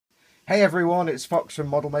Hey everyone, it's Fox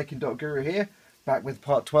from Modelmaking.guru here, back with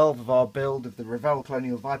part 12 of our build of the Revell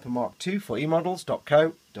Colonial Viper Mark II for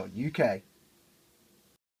emodels.co.uk.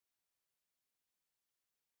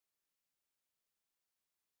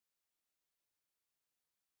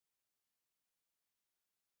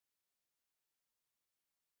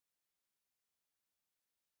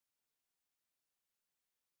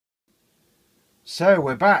 So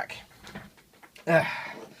we're back.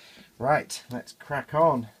 Right, let's crack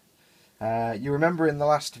on. You remember in the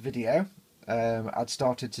last video I'd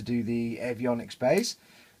started to do the avionics bays.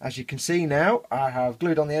 As you can see now, I have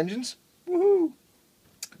glued on the engines. Woohoo!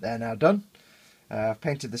 They're now done. I've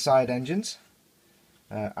painted the side engines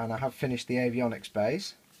and I have finished the avionics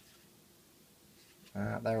bays.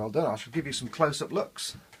 They're all done. I shall give you some close-up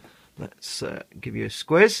looks. Let's give you a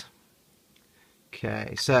squiz.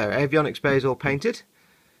 Okay, so avionics bay is all painted,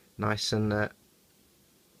 nice and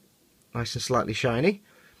slightly shiny.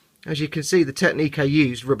 As you can see, the technique I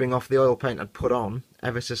used, rubbing off the oil paint I'd put on,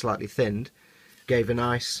 ever so slightly thinned, gives a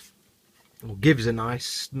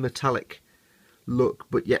nice metallic look,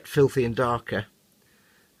 but yet filthy and darker.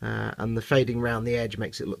 And the fading round the edge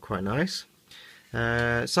makes it look quite nice.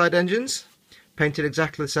 Side engines, painted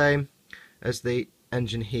exactly the same as the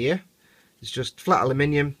engine here. It's just flat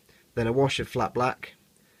aluminium, then a wash of flat black,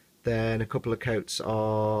 then a couple of coats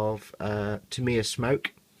of Tamiya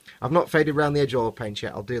smoke. I've not faded around the edge oil paint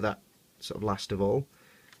yet, I'll do that sort of last of all.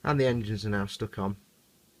 And the engines are now stuck on.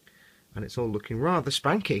 And it's all looking rather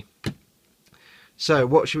spanky. So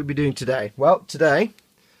what should we be doing today? Well, today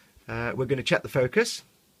we're going to check the focus,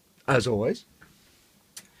 as always.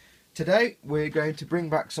 Today we're going to bring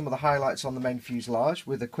back some of the highlights on the main fuselage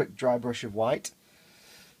with a quick dry brush of white,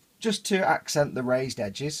 just to accent the raised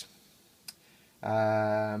edges.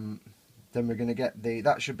 Then we're going to get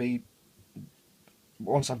that should be,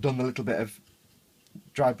 once I've done the little bit of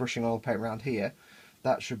dry brushing oil paint around here,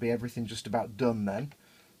 that should be everything just about done then.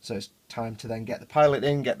 So it's time to then get the pilot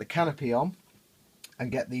in, get the canopy on,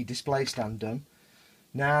 and get the display stand done.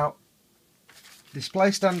 Now, display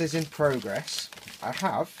stand is in progress. I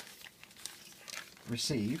have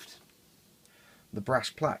received the brass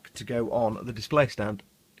plaque to go on the display stand.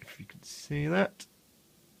 If you can see that.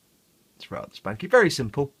 It's rather spanky, very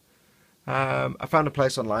simple. I found a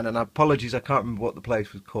place online, and apologies, I can't remember what the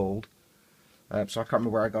place was called, so I can't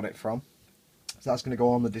remember where I got it from. So that's going to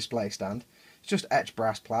go on the display stand. It's just etched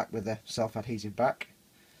brass plaque with a self-adhesive back.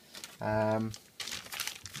 Now,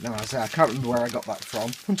 as I say, I can't remember where I got that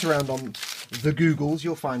from. Hunt around on the Googles,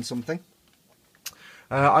 you'll find something.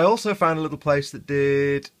 I also found a little place that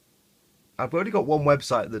did... I've already got one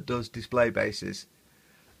website that does display bases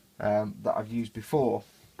that I've used before.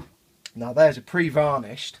 Now, theirs are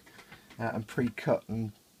pre-varnished and pre-cut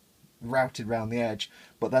and routed round the edge,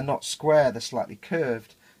 but they're not square, they're slightly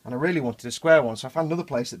curved, and I really wanted a square one, so I found another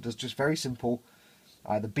place that does just very simple,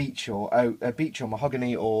 either beech or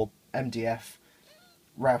mahogany or MDF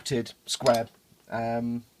routed square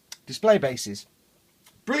display bases.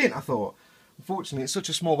 Brilliant, I thought. Unfortunately, it's such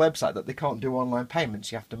a small website that they can't do online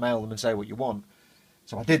payments. You have to mail them and say what you want.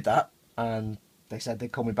 So I did that, and they said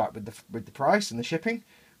they'd call me back with the price and the shipping,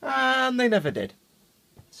 and they never did.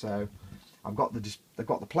 So they've got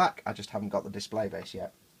the plaque, I just haven't got the display base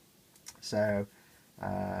yet. So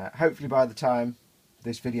hopefully by the time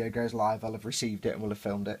this video goes live, I'll have received it and will have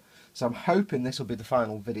filmed it. So I'm hoping this will be the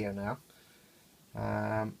final video now.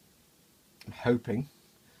 I'm hoping.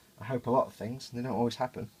 I hope a lot of things, they don't always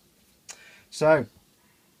happen. So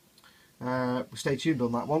stay tuned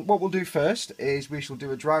on that one. What we'll do first is we shall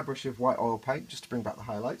do a dry brush of white oil paint just to bring back the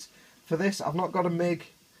highlights. For this, I've not got a MIG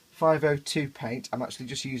 502 paint. I'm actually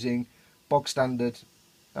just using bog standard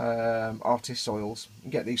artist oils. You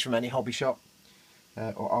can get these from any hobby shop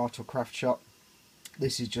or art or craft shop.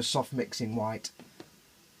 This is just soft mixing white.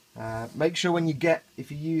 Make sure when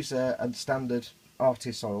if you use a standard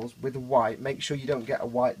artist oils with a white, make sure you don't get a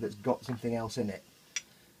white that's got something else in it.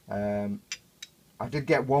 I did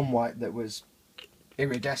get one white that was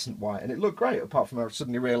iridescent white, and it looked great, apart from I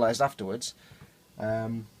suddenly realised afterwards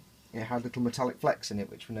it had little metallic flecks in it,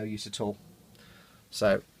 which were no use at all.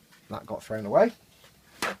 So that got thrown away.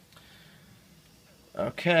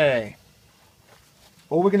 Okay.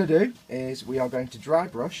 All we're going to do is we are going to dry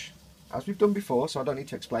brush, as we've done before, so I don't need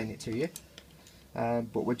to explain it to you.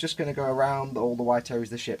 But we're just going to go around all the white areas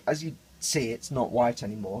of the ship. As you see, it's not white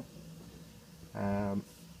anymore.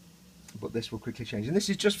 But this will quickly change. And this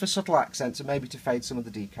is just for subtle accents and maybe to fade some of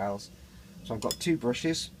the decals. So I've got two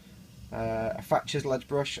brushes. A fat chisel edge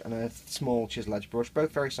brush and a small chisel edge brush,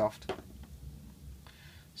 both very soft.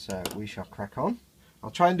 So we shall crack on.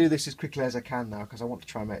 I'll try and do this as quickly as I can now because I want to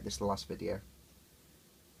try and make this the last video.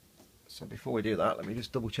 So before we do that, let me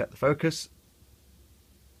just double check the focus.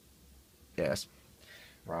 Yes.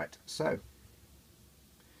 Right, so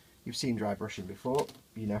you've seen dry brushing before,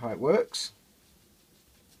 you know how it works.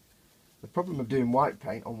 The problem of doing white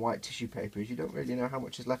paint on white tissue paper is you don't really know how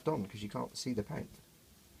much is left on because you can't see the paint.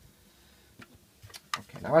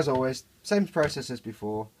 Okay, now as always, same process as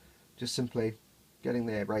before, just simply getting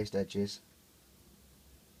the raised edges,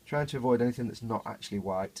 trying to avoid anything that's not actually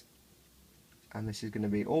white, and this is going to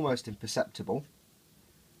be almost imperceptible.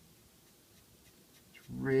 It's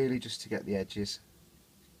really just to get the edges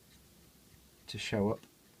to show up.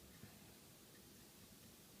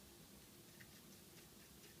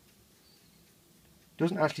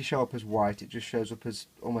 Doesn't actually show up as white, it just shows up as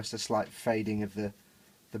almost a slight fading of the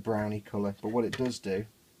browny colour. But what it does do,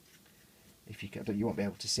 if you won't be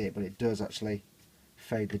able to see it, but it does actually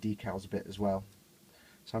fade the decals a bit as well.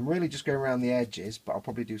 So I'm really just going around the edges, but I'll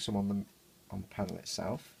probably do some on the panel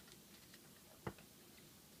itself.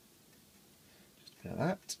 Just a bit of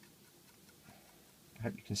that. I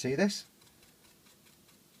hope you can see this.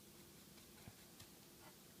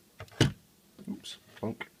 Oops,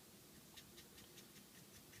 plunk.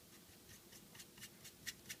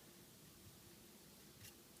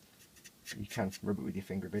 You can rub it with your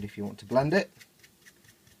finger a bit if you want to blend it.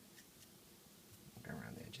 Go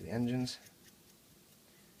around the edge of the engines.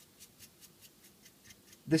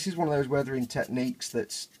 This is one of those weathering techniques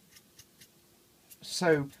that's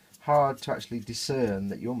so hard to actually discern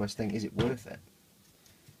that you almost think, is it worth it?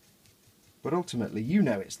 But ultimately, you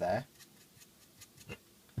know it's there.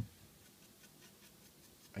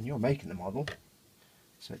 And you're making the model,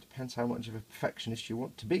 so it depends how much of a perfectionist you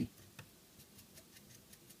want to be.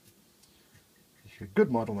 If you're a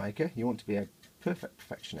good model maker, you want to be a perfect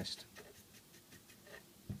perfectionist.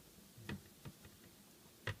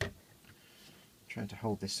 Trying to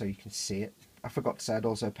hold this so you can see it. I forgot to say I'd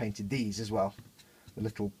also painted these as well. The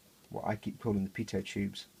little, what I keep calling the pitot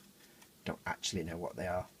tubes. Don't actually know what they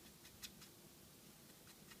are.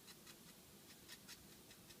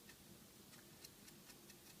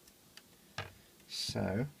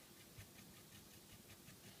 So,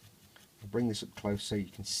 I'll bring this up close so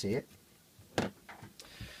you can see it.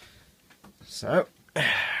 So,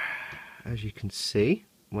 as you can see,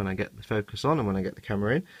 when I get the focus on and when I get the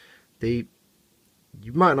camera in,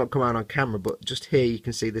 you might not come out on camera, but just here you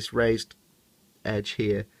can see this raised edge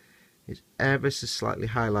here is ever so slightly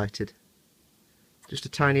highlighted. Just a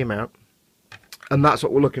tiny amount. And that's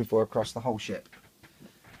what we're looking for across the whole ship.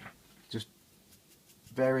 Just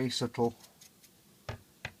very subtle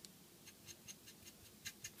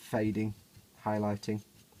fading, highlighting.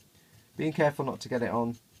 Being careful not to get it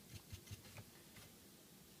on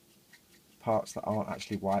parts that aren't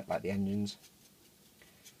actually white, like the engines.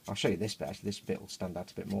 I'll show you this bit, actually this bit will stand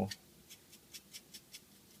out a bit more.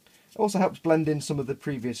 It also helps blend in some of the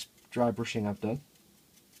previous dry brushing I've done.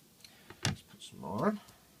 Let's put some more on.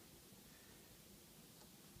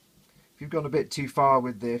 If you've gone a bit too far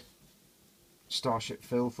with the Starship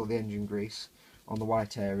filth or the engine grease on the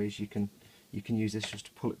white areas, you can use this just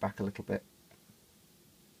to pull it back a little bit.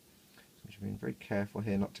 So I'm just being very careful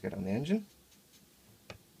here not to get on the engine.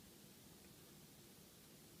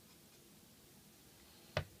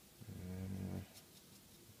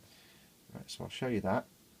 Right, so I'll show you that.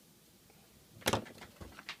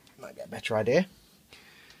 Might get a better idea.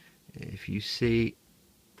 If you see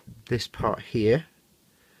this part here,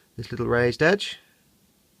 this little raised edge,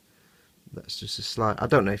 that's just a slight, I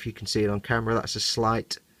don't know if you can see it on camera, that's a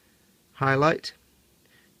slight highlight.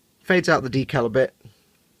 Fades out the decal a bit.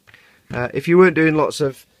 If you weren't doing lots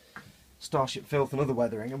of Starship filth and other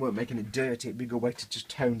weathering and weren't making it dirty, it'd be a good way to just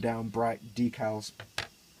tone down bright decals.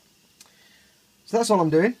 So that's all I'm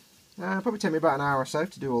doing. It'll probably take me about an hour or so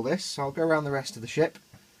to do all this, so I'll go around the rest of the ship.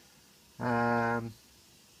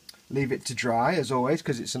 Leave it to dry as always,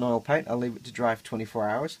 because it's an oil paint. I'll leave it to dry for 24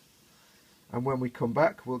 hours. And when we come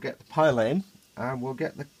back, we'll get the pilot in and we'll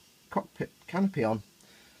get the cockpit canopy on.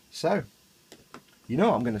 So, you know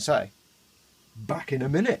what I'm going to say. Back in a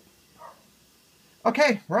minute.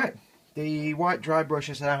 Okay, right. The white dry brush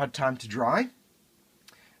has now had time to dry.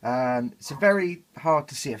 It's a very hard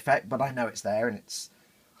to see effect, but I know it's there, and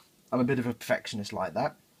I'm a bit of a perfectionist like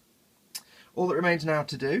that. All that remains now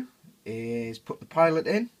to do is put the pilot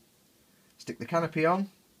in, stick the canopy on,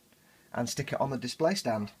 and stick it on the display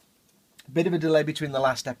stand. A bit of a delay between the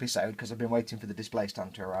last episode because I've been waiting for the display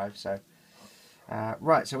stand to arrive. So,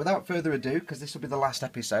 right, so without further ado, because this will be the last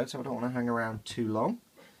episode, so I don't want to hang around too long.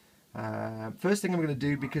 First thing I'm going to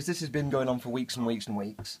do, because this has been going on for weeks and weeks and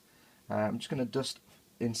weeks, I'm just going to dust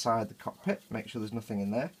inside the cockpit, make sure there's nothing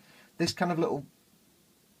in there. This kind of little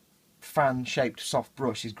fan-shaped soft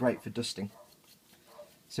brush is great for dusting.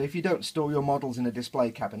 So if you don't store your models in a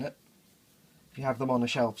display cabinet, if you have them on a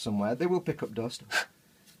shelf somewhere, they will pick up dust.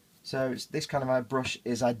 So this kind of a brush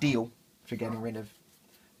is ideal for getting rid of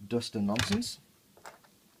dust and nonsense.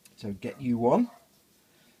 So get you one.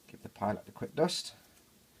 Give the pilot a quick dust.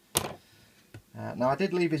 Now I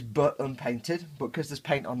did leave his butt unpainted, but because there's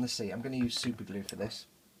paint on the seat, I'm going to use super glue for this.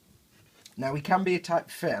 Now he can be a tight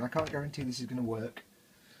fit, and I can't guarantee this is going to work.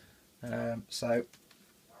 So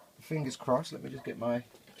fingers crossed. Let me just get my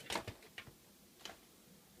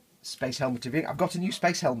space helmet of ink. I've got a new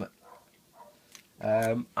space helmet.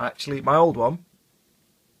 Actually, my old one.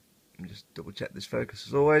 Let me just double check this focus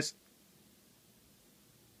as always.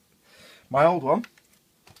 My old one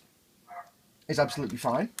is absolutely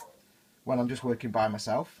fine when I'm just working by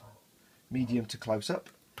myself, medium to close up.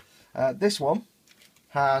 This one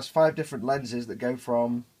has 5 different lenses that go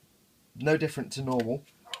from no different to normal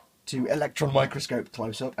to electron microscope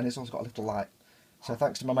close up, and it's also got a little light. So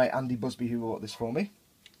thanks to my mate Andy Busby who bought this for me.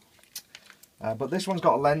 But this one's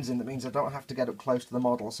got a lens in that means I don't have to get up close to the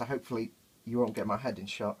model, so hopefully you won't get my head in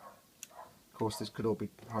shot. Of course this could all be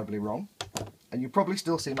horribly wrong, and you probably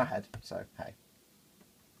still see my head, so hey.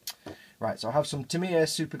 Right, so I have some Tamiya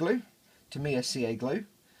super glue, Tamiya CA glue.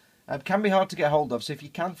 Can be hard to get hold of, so if you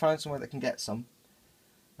can find somewhere that can get some,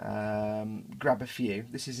 grab a few.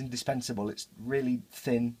 This is indispensable. It's really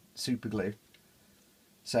thin super glue,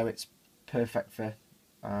 so it's perfect for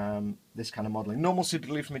this kind of modelling. Normal super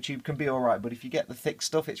glue from a tube can be alright, but if you get the thick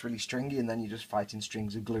stuff it's really stringy and then you're just fighting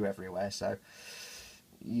strings of glue everywhere, so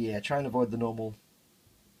yeah, try and avoid the normal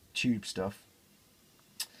tube stuff.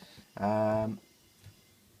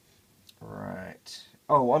 Right.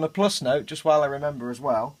 Oh, on a plus note, just while I remember as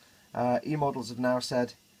well, eModels have now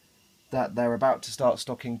said that they're about to start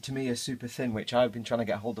stocking Tamiya Super Thin, which I've been trying to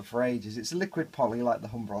get hold of for ages. It's a liquid poly like the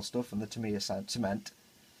Humbrol stuff and the Tamiya cement,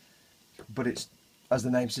 but it's, as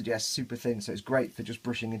the name suggests, super thin, so it's great for just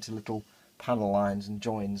brushing into little panel lines and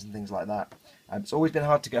joins and things like that. It's always been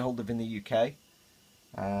hard to get hold of in the UK,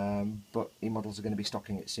 but eModels are going to be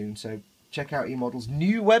stocking it soon, so check out eModels'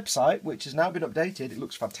 new website, which has now been updated. It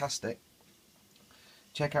looks fantastic.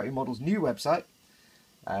 Check out eModels' new website,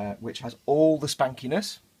 which has all the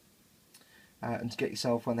spankiness. And to get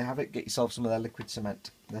yourself, when they have it, get yourself some of their liquid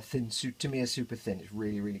cement. Their thin, Tamiya Super Thin. It's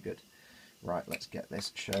really, really good. Right, let's get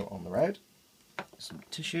this show on the road. Some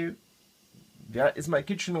tissue. Yeah, is my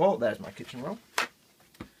kitchen roll? There's my kitchen roll.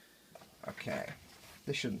 Okay,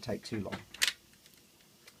 this shouldn't take too long.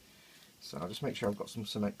 So I'll just make sure I've got some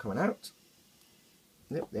cement coming out.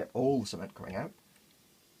 Yep, all the cement coming out.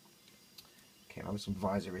 Okay, I'm having some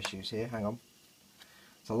visor issues here. Hang on.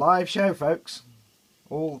 It's a live show, folks.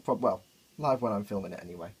 Well, live when I'm filming it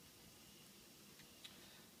anyway.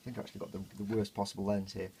 I think I've actually got the worst possible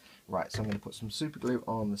lens here. Right, so I'm going to put some super glue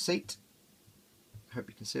on the seat. Hope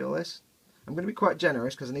you can see all this. I'm going to be quite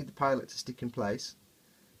generous because I need the pilot to stick in place,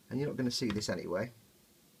 and you're not going to see this anyway.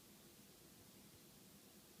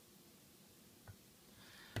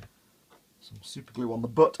 Some super glue on the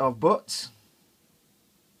butt of butts,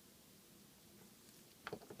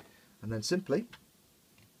 and then simply,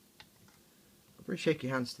 very shaky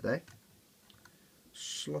hands today,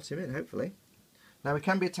 slot him in hopefully. Now it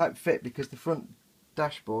can be a tight fit because the front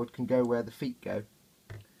dashboard can go where the feet go.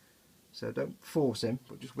 So don't force him,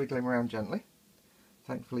 but just wiggle him around gently.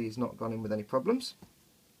 Thankfully he's not gone in with any problems.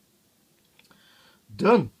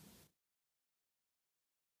 Done!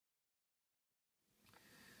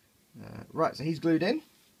 Right, so he's glued in.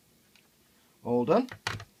 All done.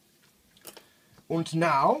 And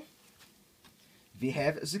now we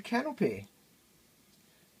have the canopy.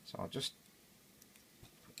 So I'll just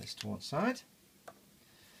put this to one side.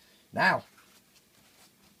 Now,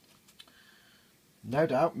 no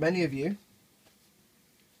doubt many of you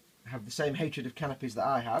have the same hatred of canopies that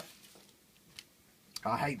I have.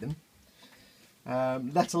 I hate them.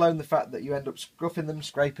 Let alone the fact that you end up scruffing them,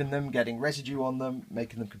 scraping them, getting residue on them,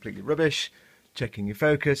 making them completely rubbish, checking your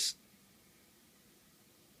focus.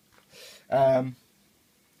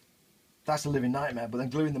 That's a living nightmare, but then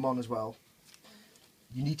gluing them on as well.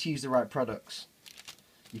 You need to use the right products.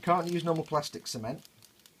 You can't use normal plastic cement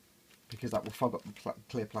because that will fog up the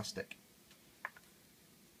clear plastic.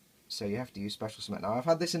 So you have to use special cement. Now I've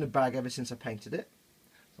had this in a bag ever since I painted it.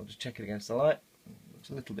 So I'll just check it against the light. It's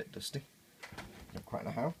a little bit dusty. Don't quite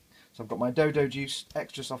know how. So I've got my Dodo Juice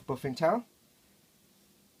extra soft buffing towel,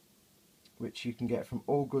 which you can get from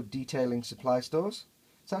all good detailing supply stores.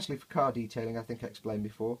 It's actually for car detailing, I think I explained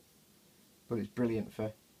before, but it's brilliant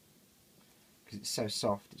for, because it's so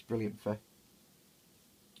soft, it's brilliant for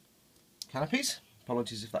canopies.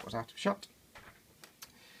 Apologies if that was out of shot.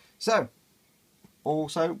 So,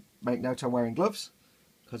 also make note I'm wearing gloves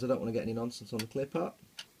because I don't want to get any nonsense on the clear part.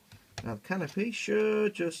 Now the canopy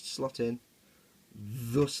should just slot in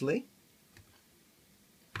thusly.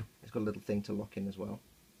 It's got a little thing to lock in as well.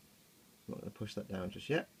 I'm not going to push that down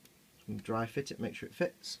just yet. I'm going to dry fit it, make sure it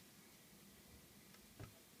fits.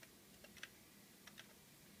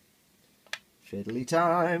 Fiddly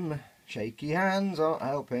time, shaky hands are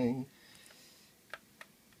helping.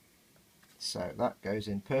 So that goes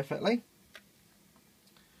in perfectly.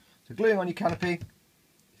 So gluing on your canopy,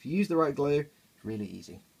 if you use the right glue, it's really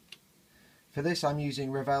easy. For this I'm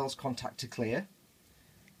using Revell's Contact to Clear.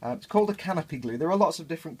 It's called a canopy glue. There are lots of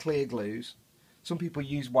different clear glues. Some people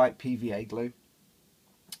use white PVA glue,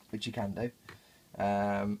 which you can do.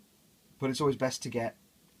 But it's always best to get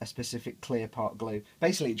a specific clear part glue.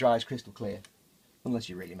 Basically it dries crystal clear, unless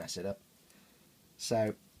you really mess it up.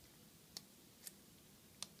 So,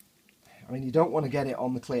 I mean, you don't want to get it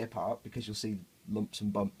on the clear part because you'll see lumps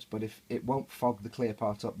and bumps, but if it won't fog the clear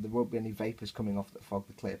part up, there won't be any vapours coming off that fog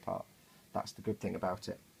the clear part. That's the good thing about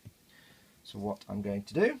it. So what I'm going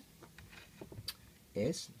to do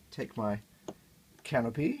is take my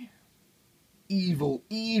canopy, evil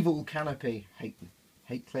canopy,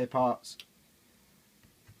 hate clear parts.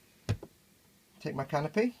 Take my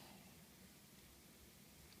canopy,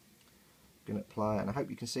 I'm going to apply, and I hope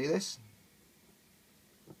you can see this,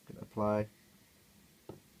 I'm going to apply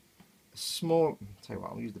a small, tell you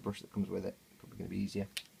what, I'll use the brush that comes with it, probably going to be easier,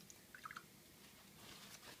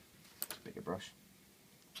 it's a bigger brush.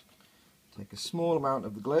 Take a small amount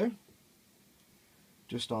of the glue,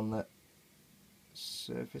 just on the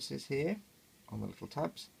surfaces here, on the little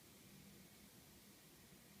tabs.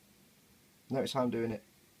 Notice how I'm doing it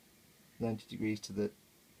 90 degrees to the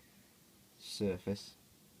surface.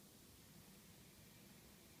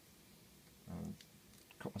 And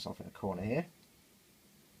cut myself in a corner here.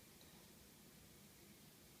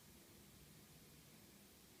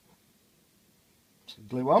 So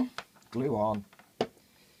glue on,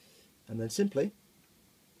 and then simply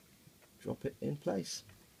drop it in place.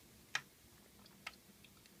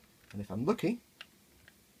 And if I'm lucky,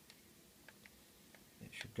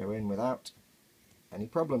 it should go in without any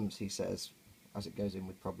problems, he says, as it goes in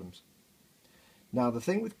with problems. Now the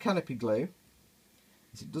thing with canopy glue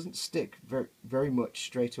is it doesn't stick very much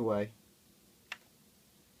straight away.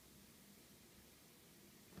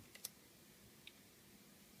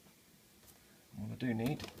 What I do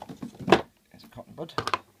need is a cotton bud.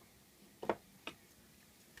 I've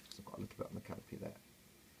got a little bit on the canopy there.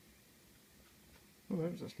 Oh no,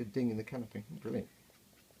 there's actually a ding in the canopy. Brilliant.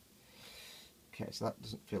 Okay, so that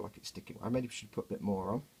doesn't feel like it's sticking. I maybe should put a bit more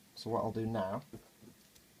on. So what I'll do now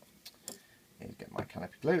is get my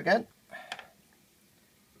canopy glue again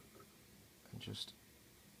and just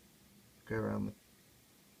go around the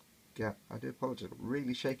gap. I do apologise, I've got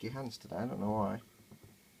really shaky hands today, I don't know why.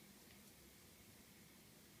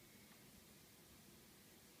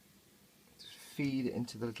 Just feed it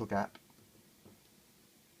into the little gap.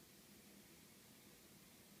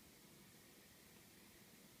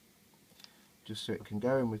 Just so it can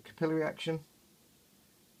go in with capillary action.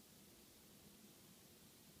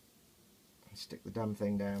 And stick the damn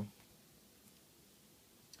thing down.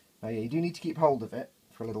 Now yeah, you do need to keep hold of it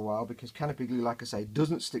for a little while because canopy glue, like I say,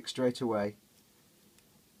 doesn't stick straight away.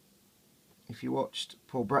 If you watched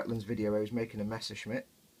Paul Bretland's video where he was making a Messerschmitt,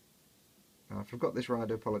 if I've got this wrong I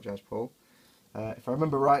do apologise, Paul. If I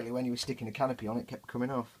remember rightly, when he was sticking a canopy on, it kept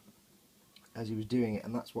coming off as he was doing it,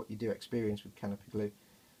 and that's what you do experience with canopy glue.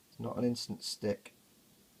 It's not an instant stick.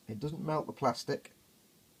 It doesn't melt the plastic.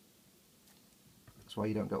 That's why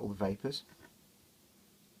you don't get all the vapours.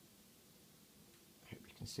 I hope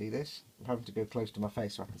you can see this. I'm having to go close to my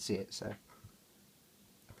face so I can see it, so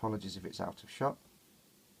apologies if it's out of shot.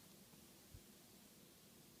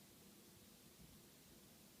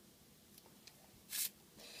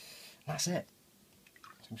 That's it.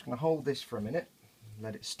 So I'm just going to hold this for a minute and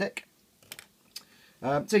let it stick.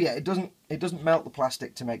 So yeah, it doesn't melt the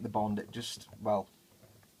plastic to make the bond. It just, well,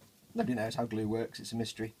 nobody knows how glue works. It's a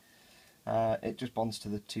mystery. It just bonds to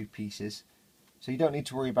the two pieces. So you don't need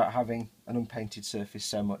to worry about having an unpainted surface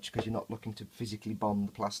so much because you're not looking to physically bond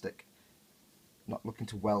the plastic, not looking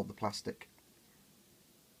to weld the plastic.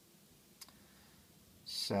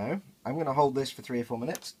 So I'm going to hold this for 3 or 4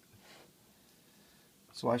 minutes.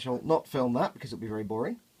 So I shall not film that because it'll be very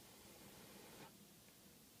boring.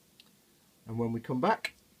 And when we come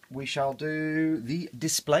back, we shall do the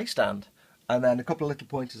display stand, and then a couple of little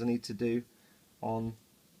pointers I need to do on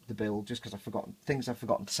the build, just because I've forgotten things I've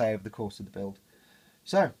forgotten to say over the course of the build.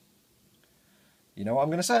 So, you know what I'm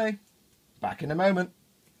going to say. Back in a moment.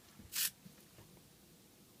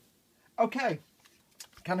 Okay,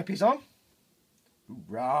 canopy's on.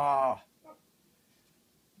 Hoorah!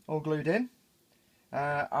 All glued in.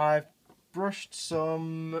 I've brushed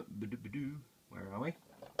some... Where are we?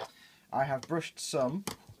 I have brushed some,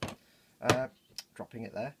 dropping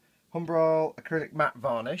it there, Humbrol acrylic matte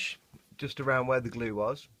varnish, just around where the glue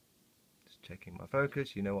was. Just checking my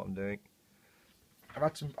focus, you know what I'm doing. I've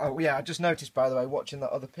had some, oh yeah, I just noticed, by the way, watching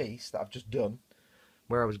that other piece that I've just done,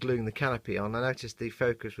 where I was gluing the canopy on, I noticed the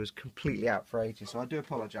focus was completely out for ages, so I do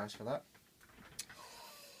apologise for that.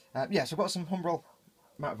 Yeah, so I've got some Humbrol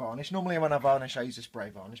matte varnish. Normally when I varnish I use a spray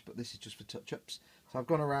varnish, but this is just for touch-ups. So I've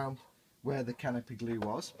gone around where the canopy glue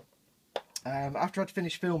was. After I'd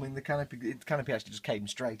finished filming, the canopy actually just came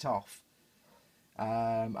straight off.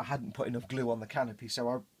 I hadn't put enough glue on the canopy, so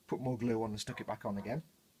I put more glue on and stuck it back on again.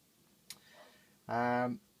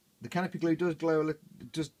 The canopy glue does glow,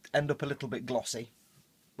 does end up a little bit glossy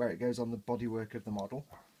where it goes on the bodywork of the model.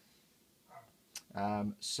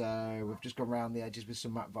 So we've just gone around the edges with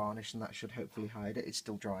some matte varnish, and that should hopefully hide it. It's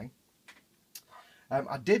still drying.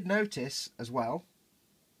 I did notice as well,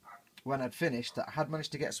 when I'd finished, that I had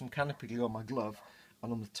managed to get some canopy glue on my glove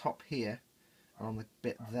and on the top here and on the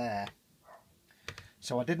bit there.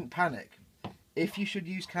 So I didn't panic. If you should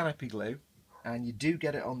use canopy glue and you do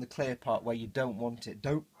get it on the clear part where you don't want it,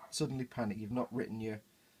 don't suddenly panic. You've not written your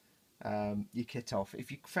kit off. If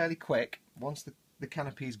you're fairly quick, once the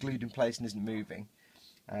canopy is glued in place and isn't moving,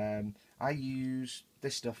 I use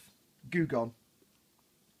this stuff, Goo Gone.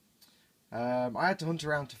 I had to hunt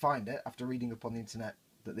around to find it after reading up on the internet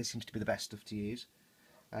that this seems to be the best stuff to use.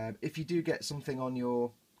 If you do get something on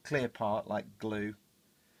your clear part like glue,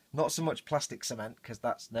 not so much plastic cement, because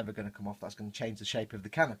that's never going to come off, that's going to change the shape of the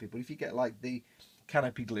canopy, but if you get like the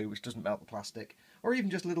canopy glue which doesn't melt the plastic, or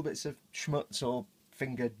even just little bits of schmutz or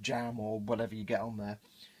finger jam or whatever you get on there,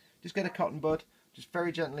 just get a cotton bud, just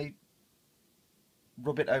very gently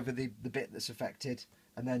rub it over the bit that's affected,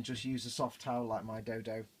 and then just use a soft towel like my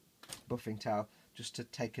Dodo buffing towel just to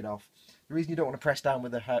take it off. The reason you don't want to press down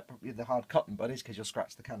with the hard cotton bud is because you'll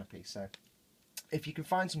scratch the canopy. So if you can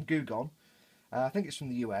find some Goo Gone, I think it's from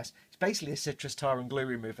the US, it's basically a citrus tar and glue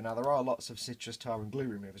remover. Now there are lots of citrus tar and glue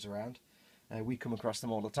removers around, we come across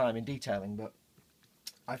them all the time in detailing, but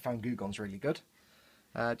I found Goo Gone's really good.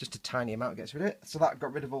 Just a tiny amount gets rid of it, so that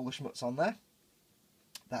got rid of all the schmutz on there.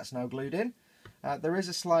 That's now glued in. There is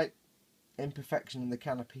a slight imperfection in the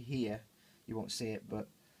canopy here, you won't see it, but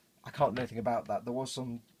I can't do anything about that. There was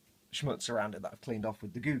some schmutz around it that I've cleaned off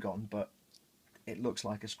with the Goo Gone, but it looks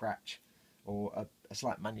like a scratch or a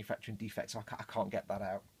slight manufacturing defect, so I can't get that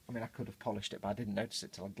out. I mean, I could have polished it, but I didn't notice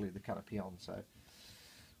it till I glued the canopy on, so,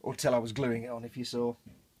 or till I was gluing it on, if you saw.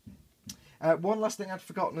 One last thing I'd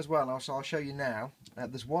forgotten as well, so I'll show you now.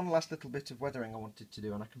 There's one last little bit of weathering I wanted to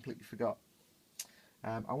do, and I completely forgot.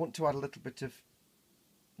 I want to add a little bit of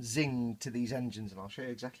zing to these engines, and I'll show you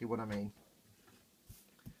exactly what I mean.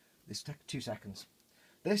 This will take 2 seconds.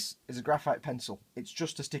 This is a graphite pencil. It's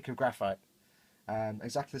just a stick of graphite.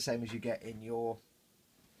 Exactly the same as you get in your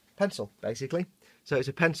pencil, basically. So it's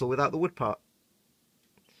a pencil without the wood part.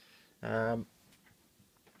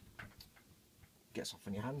 Gets off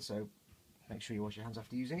on your hands, so make sure you wash your hands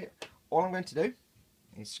after using it. All I'm going to do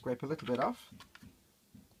is scrape a little bit off.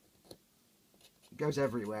 It goes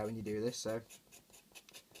everywhere when you do this, so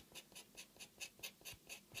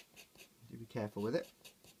do be careful with it.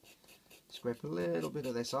 Scrape a little bit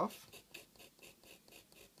of this off.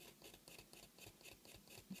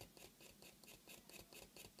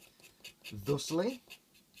 Thusly,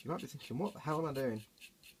 you might be thinking, what the hell am I doing?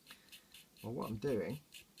 Well, what I'm doing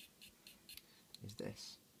is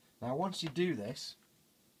this. Now, once you do this,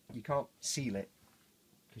 you can't seal it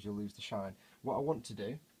because you'll lose the shine. What I want to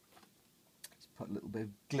do is put a little bit of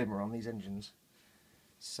glimmer on these engines.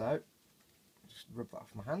 So, just rub that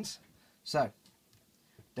off my hands. So,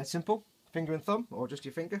 dead simple. Finger and thumb, or just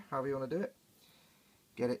your finger, however you want to do it.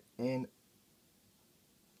 Get it in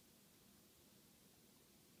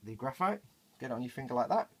the graphite, get it on your finger like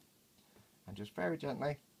that, and just very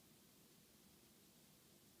gently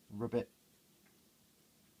rub it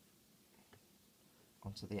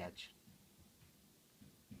onto the edge.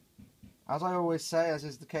 As I always say, as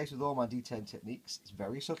is the case with all my detailing techniques, it's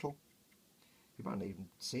very subtle. You might not even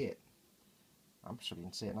see it. I'm sure you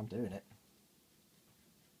can see it and I'm doing it.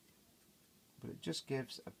 But it just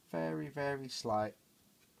gives a very, very slight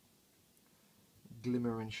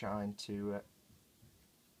glimmer and shine to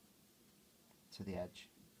the edge.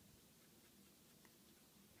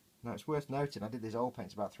 Now it's worth noting, I did these oil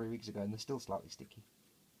paints about 3 weeks ago and they're still slightly sticky.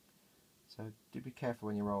 So do be careful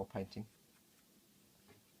when you're oil painting.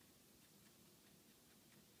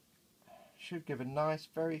 should give a nice,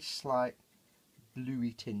 very slight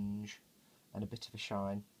bluey tinge and a bit of a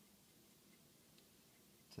shine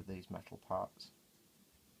to these metal parts.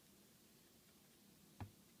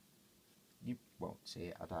 You won't see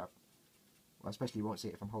it, I doubt. Well, especially you won't see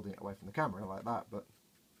it if I'm holding it away from the camera like that, but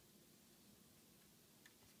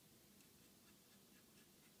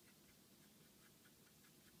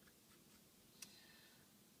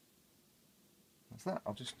that's that.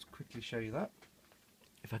 I'll just quickly show you that,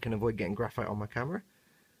 if I can avoid getting graphite on my camera.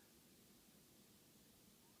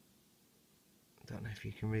 I don't know if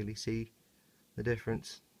you can really see the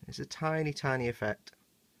difference. It's a tiny, tiny effect,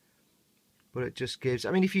 but it just gives,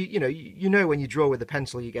 I mean, if you know when you draw with a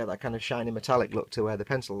pencil you get that kind of shiny metallic look to where the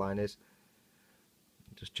pencil line is.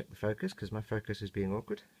 Just check the focus, because my focus is being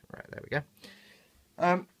awkward. Right, there we go.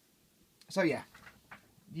 So yeah,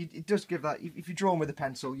 it does give that, if you draw them with a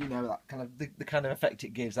pencil, you know that kind of, the kind of effect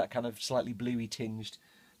it gives, that kind of slightly bluey tinged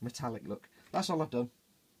metallic look. That's all I've done,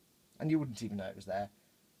 and you wouldn't even know it was there.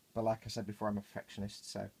 But like I said before, I'm a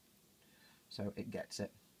perfectionist, so it gets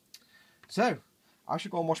it. So I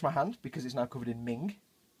should go and wash my hand because it's now covered in Ming.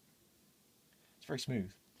 It's very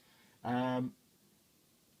smooth. And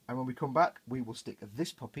when we come back, we will stick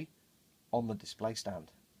this puppy on the display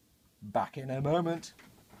stand. Back in a moment.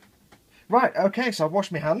 Right, okay, so I've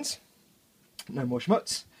washed my hands. No more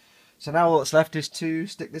schmutz. So now all that's left is to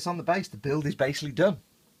stick this on the base. The build is basically done.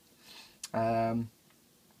 When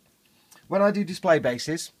I do display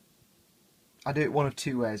bases, I do it one of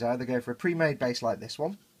two ways. I either go for a pre-made base like this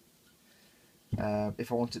one,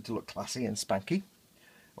 if I want it to look classy and spanky,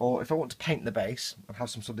 or if I want to paint the base and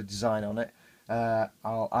have some sort of design on it,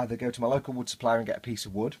 I'll either go to my local wood supplier and get a piece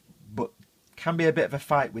of wood, but can be a bit of a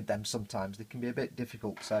fight with them sometimes. They can be a bit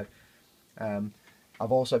difficult, so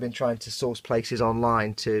I've also been trying to source places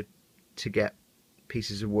online to get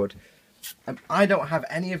pieces of wood. I don't have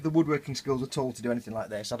any of the woodworking skills at all to do anything like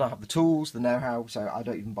this. I don't have the tools, the know-how, so I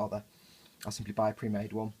don't even bother. I'll simply buy a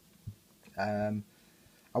pre-made one. I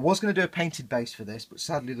was going to do a painted base for this, but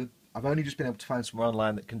sadly I've only just been able to find somewhere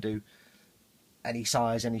online that can do any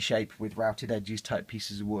size, any shape with routed edges type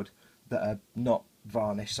pieces of wood that are not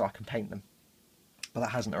varnished, so I can paint them. But that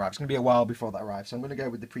hasn't arrived. It's going to be a while before that arrives, so I'm going to go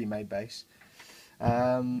with the pre-made base.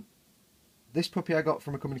 This puppy I got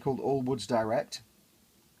from a company called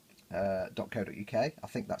allwoodsdirect.co.uk. I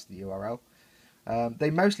think that's the URL. They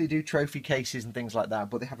mostly do trophy cases and things like that,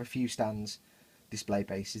 but they have a few stands, display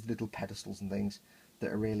bases, little pedestals and things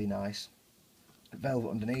that are really nice. Velvet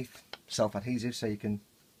underneath, self-adhesive so you can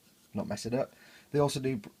not mess it up. They also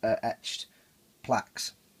do etched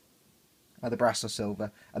plaques, either brass or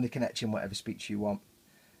silver, and they can etch in whatever speech you want.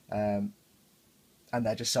 And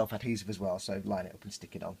they're just self-adhesive as well, so line it up and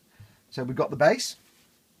stick it on. So we've got the base.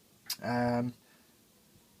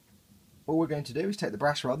 All we're going to do is take the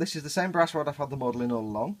brass rod. This is the same brass rod I've had the model in all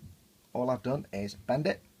along. All I've done is bend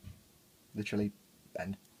it, literally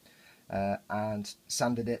bend, and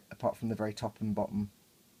sanded it apart from the very top and bottom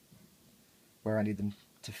where I need them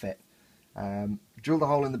to fit. Drilled a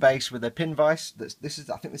hole in the base with a pin vise. I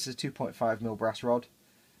think this is a 2.5mm brass rod.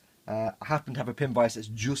 I happen to have a pin vise that's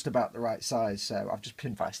just about the right size, so I've just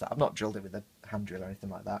pin vised that. I've not drilled it with a hand drill or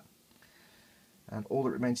anything like that. And all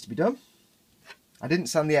that remains to be done. I didn't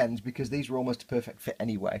sand the ends because these were almost a perfect fit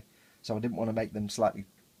anyway, so I didn't want to make them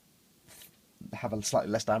have a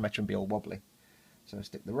slightly less diameter and be all wobbly. So I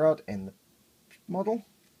stick the rod in the model.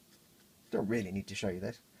 Don't really need to show you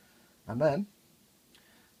this. And then,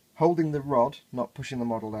 holding the rod, not pushing the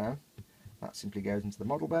model down, that simply goes into the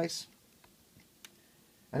model base.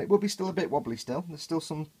 And it will be still a bit wobbly still. There's still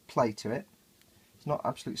some play to it. It's not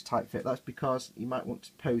absolute tight fit. That's because you might want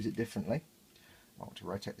to pose it differently. I want to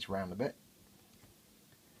rotate this round a bit.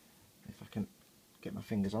 If I can get my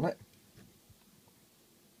fingers on it.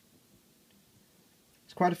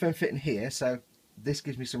 It's quite a firm fit in here, so this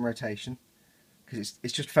gives me some rotation because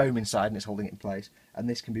it's just foam inside and it's holding it in place, and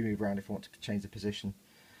this can be moved around if I want to change the position.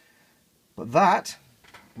 But that,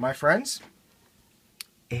 my friends,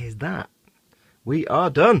 is that. We are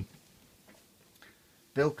done.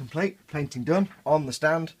 Build complete, painting done, on the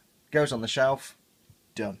stand, goes on the shelf,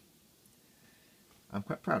 done. I'm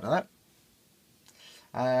quite proud of that.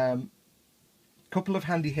 Couple of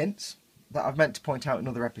handy hints that I've meant to point out in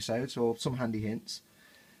other episodes, or some handy hints.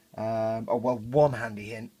 Or well, one handy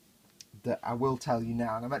hint that I will tell you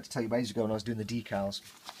now, and I meant to tell you ages ago when I was doing the decals.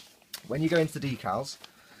 When you go into the decals,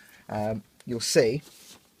 you'll see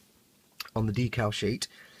on the decal sheet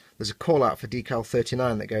there's a call out for decal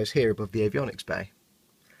 39 that goes here above the avionics bay,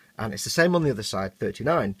 and it's the same on the other side,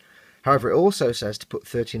 39. However, it also says to put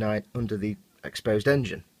 39 under the exposed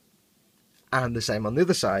engine, and the same on the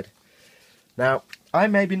other side. Now, I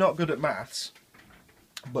may be not good at maths,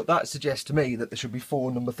 but that suggests to me that there should be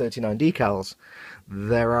 4 number 39 decals.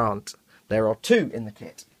 There aren't. There are 2 in the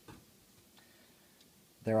kit.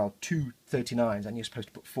 There are 2 39s and you're supposed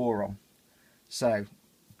to put 4 on. So,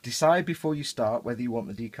 decide before you start whether you want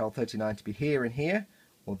the decal 39 to be here and here,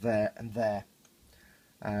 or there and there.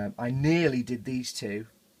 I nearly did these 2,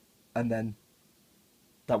 and then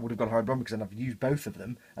that would have gone horribly wrong because then I've used both of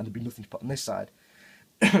them and there'd be nothing to put on this side.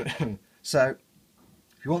 So,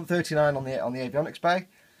 if you want 39 on the avionics bay,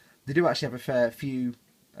 they do actually have a fair few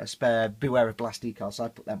spare beware of blast decals, so I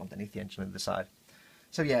put them underneath the engine on the side.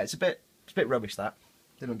 So yeah, it's a bit rubbish that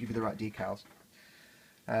they don't give you the right decals.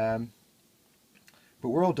 But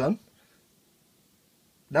we're all done.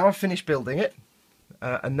 Now I've finished building it,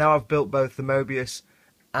 and now I've built both the Mobius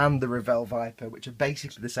and the Revell Viper, which are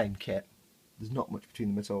basically the same kit. There's not much between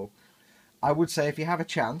them at all. I would say if you have a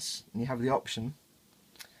chance and you have the option,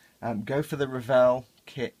 go for the Revell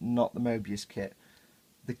kit, not the Mobius kit.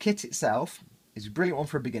 The kit itself is a brilliant one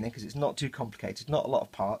for a beginner because it's not too complicated, not a lot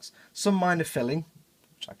of parts, some minor filling,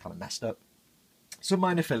 which I kind of messed up, some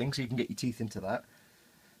minor filling so you can get your teeth into that.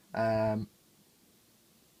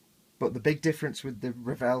 But the big difference with the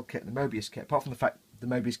Revell kit and the Mobius kit, apart from the fact the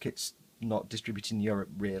Mobius kit's not distributed in Europe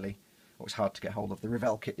really, or it's hard to get hold of, the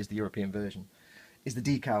Revell kit is the European version, is the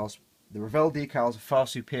decals. The Revell decals are far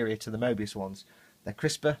superior to the Mobius ones. They're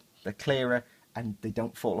crisper, they're clearer, and they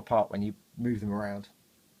don't fall apart when you move them around.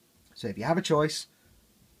 So if you have a choice,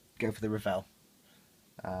 go for the Revell.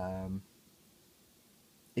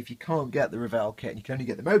 If you can't get the Revell kit and you can only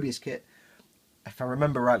get the Mobius kit, if I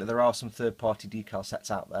remember rightly, there are some third-party decal sets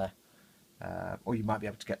out there. Or you might be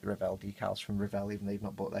able to get the Revell decals from Revell even though you've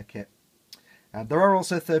not bought their kit. There are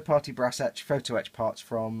also third-party brass etch, photo etch parts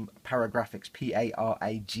from Paragraphics,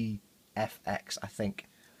 P-A-R-A-G-F-X, I think,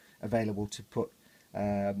 available to put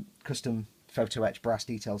custom photo etch brass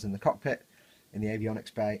details in the cockpit, in the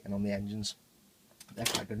avionics bay, and on the engines. They're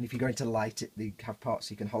quite good. And if you're going to light it, they have parts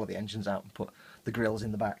so you can hollow the engines out and put the grills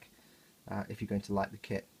in the back if you're going to light the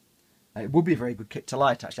kit. It would be a very good kit to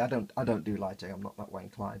light, actually. I don't do lighting, I'm not that way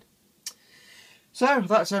inclined. So,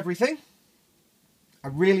 that's everything. I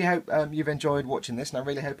really hope you've enjoyed watching this, and I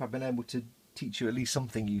really hope I've been able to teach you at least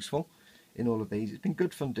something useful in all of these. It's been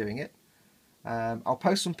good fun doing it. I'll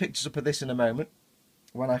post some pictures up of this in a moment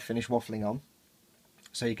when I finish waffling on,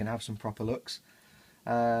 so you can have some proper looks.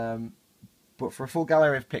 But for a full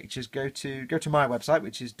gallery of pictures, go to my website,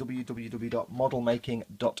 which is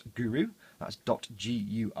www.modelmaking.guru. That's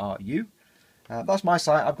 .guru. That's my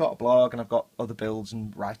site. I've got a blog and I've got other builds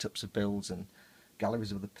and write-ups of builds and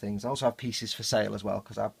galleries of other things. I also have pieces for sale as well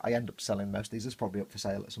because I end up selling most of these. It's probably up for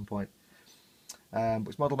sale at some point. But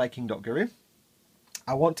it's modelmaking.guru.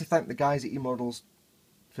 I want to thank the guys at eModels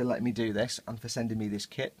for letting me do this and for sending me this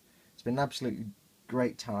kit. It's been an absolutely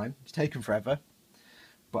great time. It's taken forever,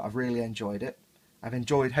 but I've really enjoyed it. I've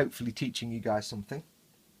enjoyed hopefully teaching you guys something,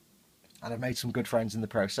 and I've made some good friends in the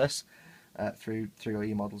process through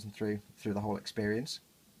eModels and through the whole experience.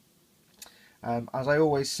 As I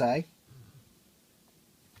always say,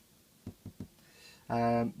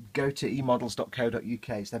 go to emodels.co.uk.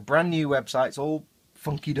 It's their brand new website. It's all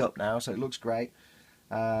funkied up now, so it looks great.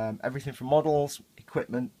 Everything from models,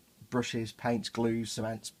 equipment, brushes, paints, glues,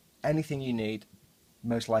 cements, anything you need,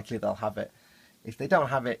 most likely they'll have it. If they don't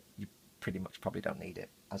have it, you pretty much probably don't need it,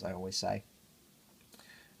 as I always say.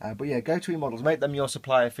 But yeah, go to eModels, make them your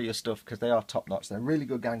supplier for your stuff because they are top notch. They're a really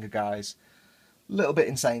good gang of guys, a little bit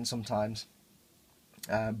insane sometimes,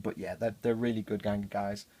 but yeah, they're a really good gang of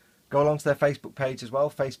guys. Go along to their Facebook page as well,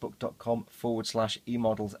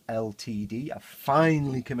 facebook.com/eModelsLTD. I've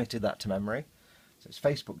finally committed that to memory. So it's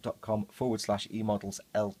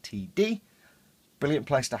facebook.com/eModelsLTD. Brilliant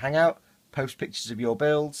place to hang out, post pictures of your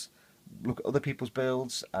builds, look at other people's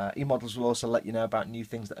builds. eModels will also let you know about new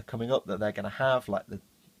things that are coming up that they're going to have, like the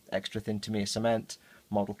extra thin Tamiya cement,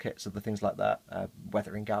 model kits, other things like that,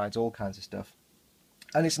 weathering guides, all kinds of stuff.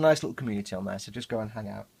 And it's a nice little community on there, so just go and hang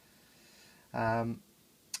out.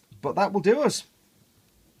 But that will do us.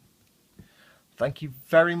 Thank you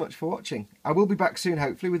very much for watching. I will be back soon,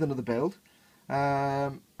 hopefully, with another build.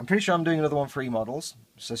 I'm pretty sure I'm doing another one for eModels,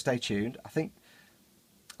 so stay tuned. I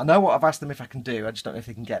know what I've asked them if I can do, I just don't know if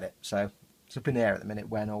they can get it. So it's up in the air at the minute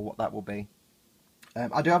when or what that will be.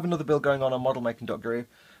 I do have another build going on modelmaking.guru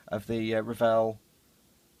of the Revell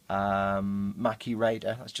Mackie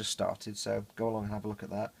Raider. That's just started, so go along and have a look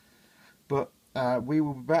at that. But we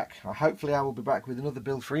will be back. Hopefully I will be back with another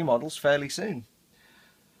build for eModels fairly soon.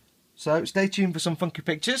 So stay tuned for some funky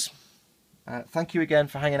pictures. Thank you again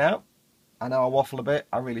for hanging out. I know I waffle a bit.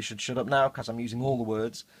 I really should shut up now because I'm using all the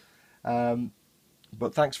words.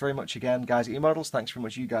 But thanks very much again, guys at eModels. Thanks very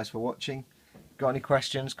much you guys for watching. Got any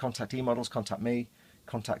questions, contact eModels, contact me,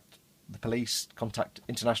 contact the police, contact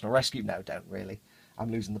International Rescue. No, don't really.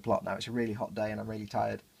 I'm losing the plot now. It's a really hot day and I'm really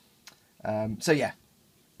tired. So yeah,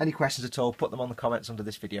 any questions at all, put them on the comments under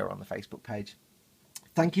this video or on the Facebook page.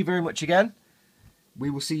 Thank you very much again. We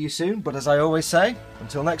will see you soon, but as I always say,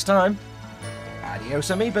 until next time, adios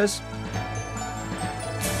amoebas.